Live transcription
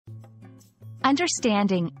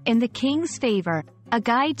Understanding, in the King's Favor, a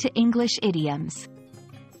guide to English idioms.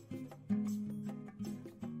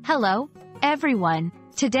 Hello, everyone.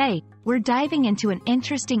 Today, we're diving into an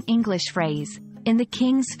interesting English phrase, in the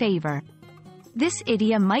King's favor. This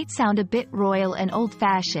idiom might sound a bit royal and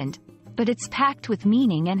old-fashioned, but it's packed with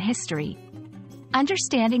meaning and history.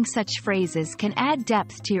 Understanding such phrases can add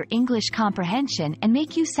depth to your English comprehension and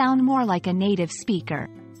make you sound more like a native speaker.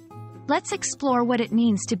 Let's explore what it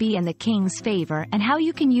means to be in the King's favor and how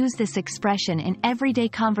you can use this expression in everyday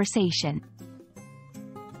conversation.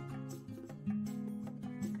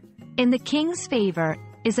 In the King's favor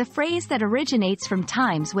is a phrase that originates from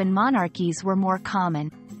times when monarchies were more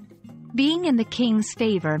common. Being in the King's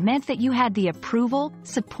favor meant that you had the approval,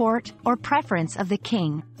 support, or preference of the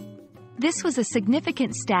king. This was a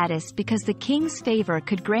significant status because the King's favor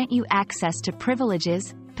could grant you access to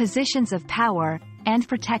privileges, positions of power, and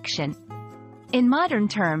protection. In modern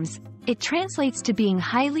terms, it translates to being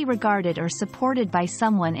highly regarded or supported by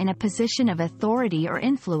someone in a position of authority or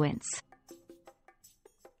influence.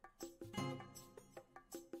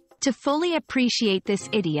 To fully appreciate this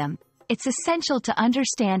idiom, it's essential to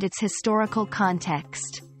understand its historical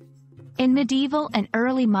context. In medieval and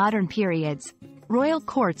early modern periods, royal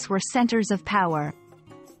courts were centers of power.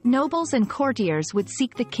 Nobles and courtiers would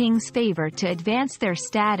seek the king's favor to advance their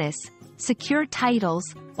status, secure titles,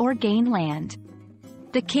 or gain land.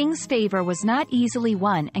 The king's favor was not easily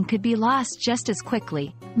won and could be lost just as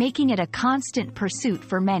quickly, making it a constant pursuit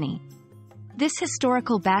for many. This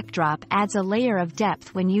historical backdrop adds a layer of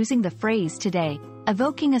depth when using the phrase today,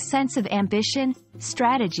 evoking a sense of ambition,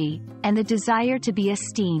 strategy, and the desire to be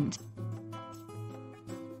esteemed.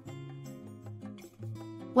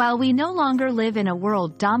 While we no longer live in a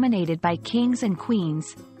world dominated by kings and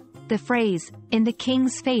queens, the phrase, in the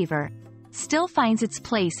king's favor, still finds its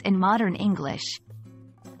place in modern English.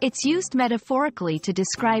 It's used metaphorically to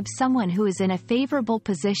describe someone who is in a favorable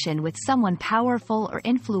position with someone powerful or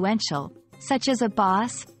influential, such as a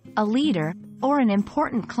boss, a leader, or an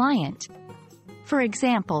important client. For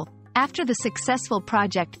example, after the successful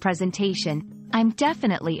project presentation, I'm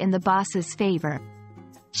definitely in the boss's favor.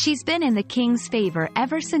 She's been in the king's favor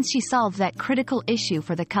ever since she solved that critical issue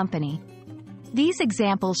for the company. These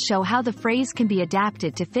examples show how the phrase can be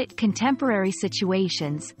adapted to fit contemporary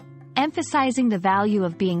situations, emphasizing the value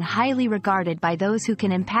of being highly regarded by those who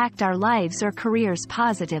can impact our lives or careers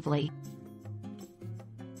positively.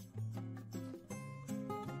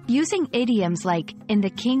 Using idioms like, in the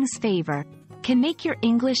king's favor, can make your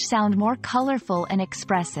English sound more colorful and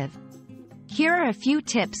expressive. Here are a few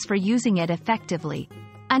tips for using it effectively.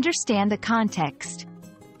 Understand the context.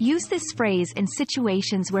 Use this phrase in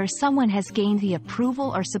situations where someone has gained the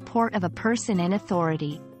approval or support of a person in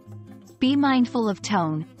authority. Be mindful of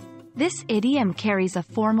tone. This idiom carries a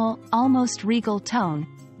formal, almost regal tone,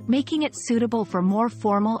 making it suitable for more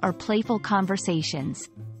formal or playful conversations.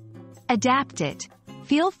 Adapt it.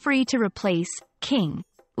 Feel free to replace king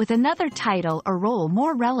with another title or role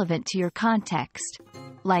more relevant to your context,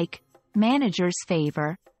 like manager's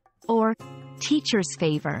favor or teacher's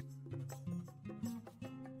favor.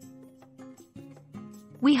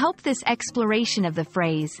 We hope this exploration of the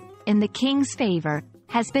phrase, in the king's favor,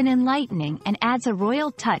 has been enlightening and adds a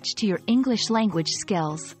royal touch to your English language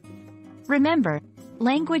skills. Remember,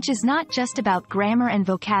 language is not just about grammar and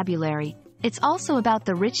vocabulary. It's also about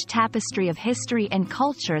the rich tapestry of history and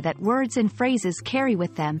culture that words and phrases carry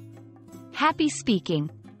with them. Happy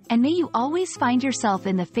speaking, and may you always find yourself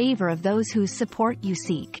in the favor of those whose support you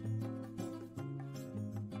seek.